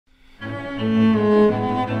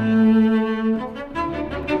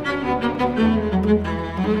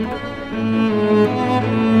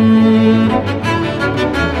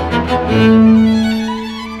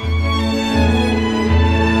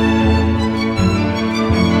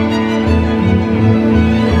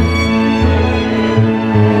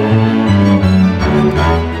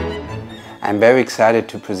very excited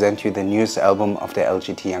to present you the newest album of the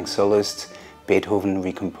LGT Young Soloists, Beethoven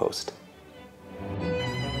Recomposed.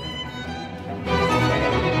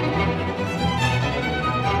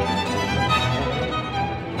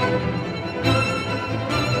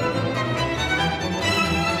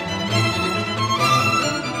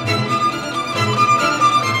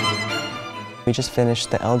 We just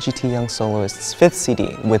finished the LGT Young Soloists' 5th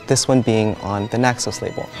CD, with this one being on the Naxos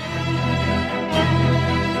label.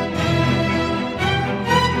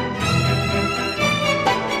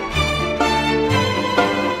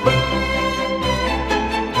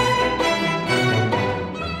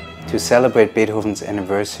 To celebrate Beethoven's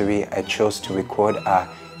anniversary, I chose to record a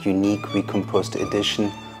unique recomposed edition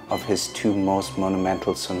of his two most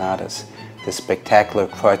monumental sonatas, the spectacular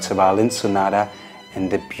Kreutzer Violin Sonata and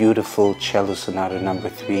the beautiful Cello Sonata No.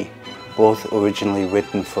 3, both originally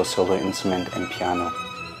written for solo instrument and piano.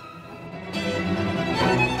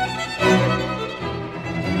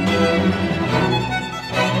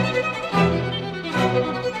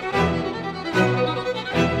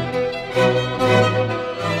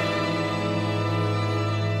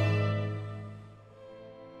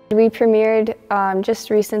 We premiered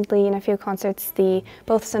just recently in a few concerts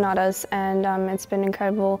both sonatas, and it's been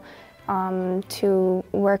incredible to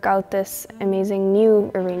work out this amazing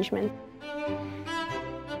new arrangement.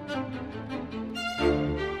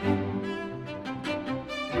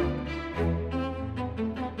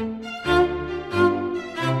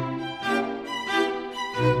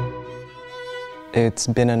 It's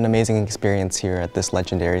been an amazing experience here at this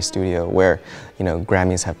legendary studio where,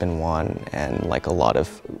 Grammys have been won and a lot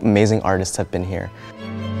of amazing artists have been here.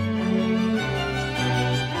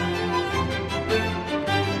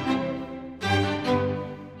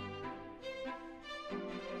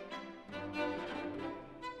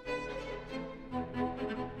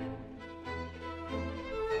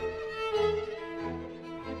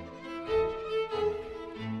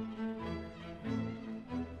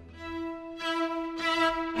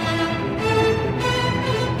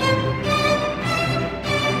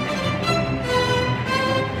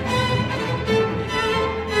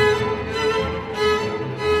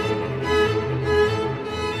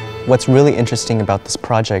 What's really interesting about this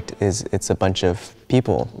project is it's a bunch of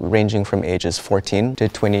people ranging from ages 14 to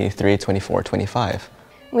 23, 24, 25.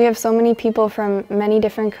 We have so many people from many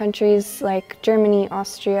different countries like Germany,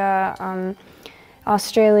 Austria,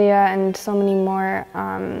 Australia, and so many more,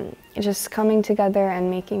 just coming together and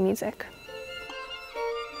making music.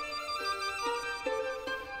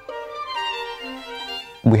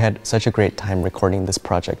 We had such a great time recording this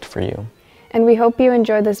project for you. And we hope you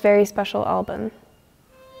enjoyed this very special album.